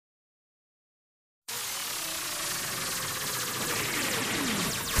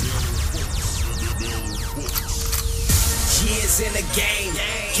in the game.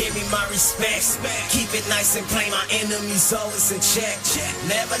 Give me my respect. Keep it nice and plain, my enemies always in check.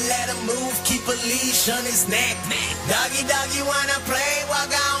 Never let him move, keep a leash on his neck. Doggy, doggy, wanna play, walk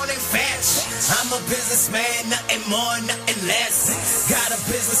on and fetch. I'm a businessman, nothing more, nothing less. Got a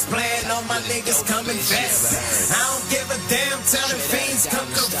business plan, all my niggas come invest. I don't give a damn, tell the fiends come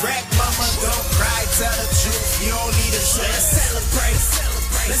correct. Mama, don't cry, tell the truth, you don't need a stress. Celebrate,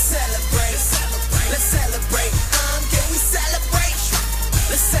 let's celebrate, let's celebrate. Can we celebrate?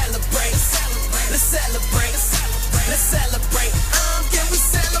 Let's celebrate, let's celebrate, let's celebrate. Can we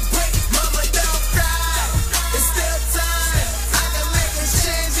celebrate? Mama, don't cry, it's still time. I can make a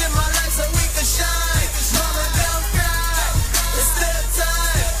change in my life so we can shine. Mama, don't cry, it's still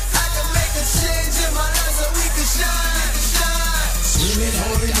time. I can make a change in my life so we can shine. Screaming,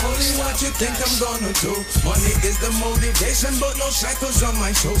 holy, holy, what you think I'm gonna do? Money is the motivation, but no shackles on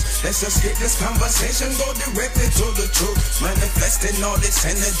my shoes. Let's just skip this conversation, go directly to the truth. Manifesting all this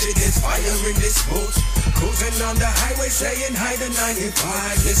energy, this fire in this booth. Cruising on the highway, saying hi to 95.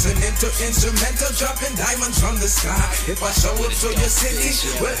 Listening to instrumental, dropping diamonds from the sky. If I show up to your city,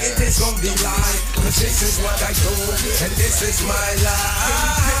 well, it is gonna be live. Cause this is what I do, and this is my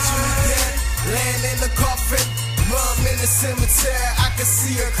life. Laying in the coffin, mom in the cemetery, I can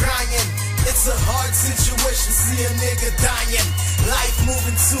see her crying. It's a hard situation, see a nigga dying. Life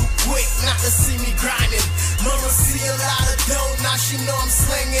moving too quick, not to see me grinding. Mama see a lot of dough, now she know I'm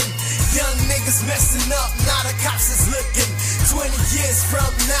slinging. Young niggas messing up, now the cops is looking. 20 years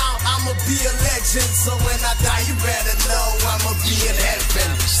from now, I'ma be a legend. So when I die, you better know I'ma be in heaven.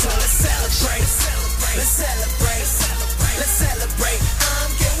 So let's celebrate, let's celebrate, let's celebrate.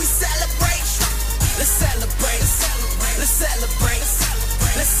 Can we celebrate? Let's celebrate, let's celebrate,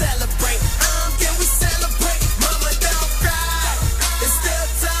 let's celebrate. Can we celebrate? Mama, don't cry, it's still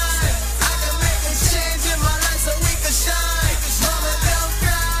time. I can make a change in my life so we can shine. Mama, don't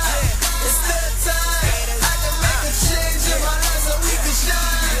cry, it's still time. I can make a change in my life so we can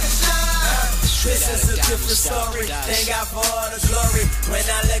shine. This is a different story, thank God for all the glory. When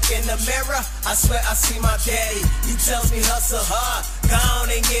I look in the mirror, I swear I see my daddy. He tells me hustle hard, go on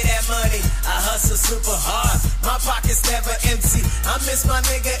and get that money. I hustle super hard, my pockets never empty. I miss my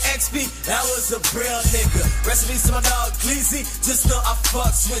nigga XP, that was a real nigga. Recipes to my dog Gleezy, just know I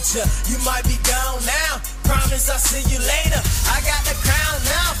fucks with ya. You might be gone now, promise I'll see you later. I got the crown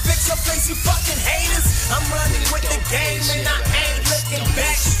now, fix your face you fucking haters. I'm running with the game and I ain't looking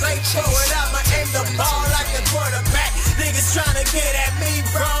back. Straight forward, I'ma aim the ball like a quarterback. Niggas tryna get at me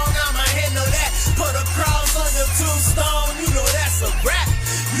wrong, I'ma handle that. Put a cross on your tombstone, you know that's a rap.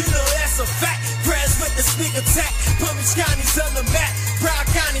 You know that's a fact. Prez with the sneak attack. Palm-Beach County's on the map. Proud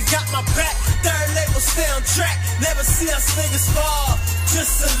County got my back. Third label stay on track. Never see us niggas fall.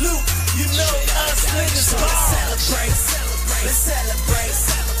 Just salute. You know us niggas fall. Let's celebrate. Let's celebrate.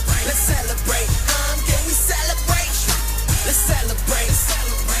 Let's celebrate. Can we celebrate? Let's celebrate.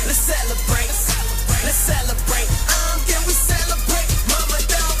 Let's celebrate. Let's celebrate. Can we celebrate? Mama,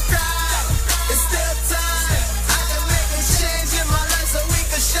 don't cry. It's still time. I can make a change in my life so we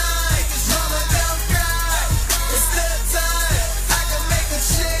can shine. Mama, don't cry. It's still time. I can make a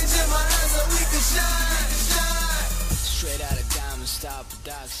change in my life so we can shine. Straight out of Diamond Style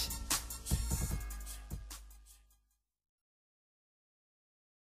Production.